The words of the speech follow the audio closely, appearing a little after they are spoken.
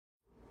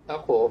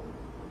Ako,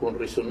 kung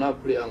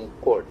reasonable ang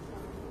court,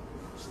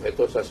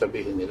 ito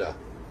sasabihin nila,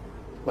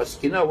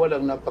 maski na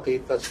walang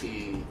napakita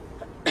si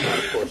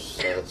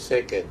Marcos sa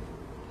second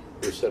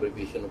sa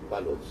revision of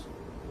ballots,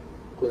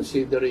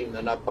 considering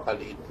na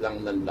napakaliit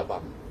lang ng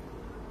labang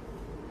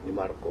ni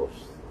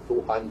Marcos,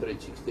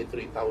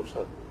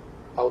 263,000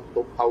 out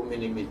of how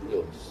many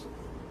millions?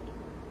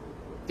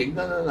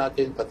 Tignan na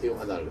natin pati yung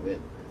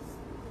annulment.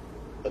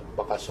 At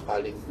baka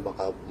sakaling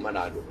baka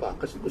manalo pa.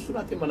 Kasi gusto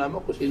natin malaman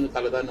kung sino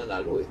talaga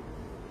nanalo eh.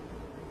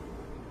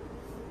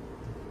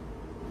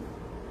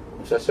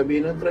 Kung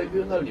sasabihin ng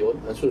tribunal yon,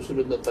 ang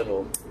susunod na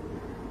tanong,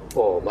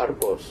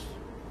 Marcos,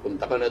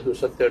 punta ka na doon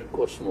sa third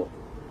cause mo.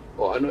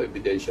 Ano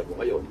ebidensya mo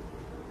ngayon?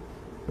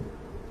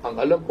 Ang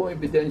alam kong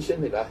ebidensya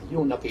nila,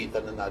 yung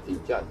nakita na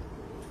natin dyan.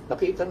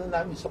 Nakita na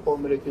namin sa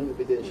Comelec yung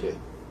ebidensya.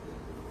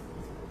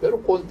 Pero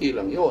konti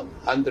lang yon,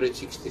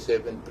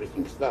 167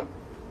 precincts lang.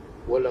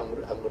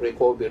 Ang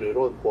recovery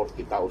road,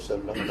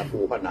 40,000 lang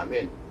nakuha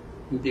namin.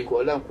 Hindi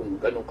ko alam kung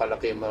ganong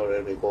kalaki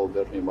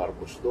ma-recover ni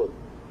Marcos doon.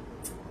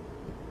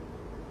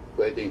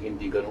 Pwedeng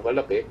hindi ganong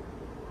kalaki,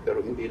 pero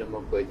hindi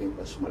naman pwedeng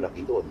mas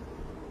malaki doon.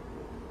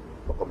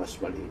 Baka mas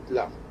maliit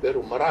lang.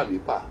 Pero marami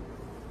pa.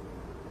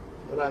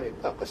 Marami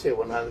pa. Kasi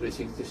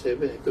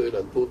 167, ito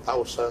ilan?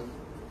 2,000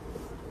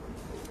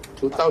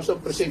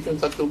 precinct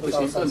yung tatlong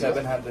precinct.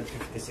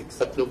 2,756.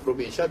 Tatlong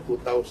probinsya,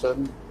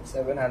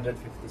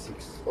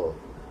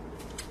 2,756.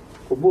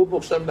 Kung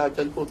bubuksan lahat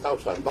yan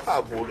 2,000,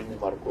 baka abulin ni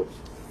Marcos.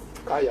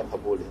 Kayang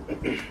abulin.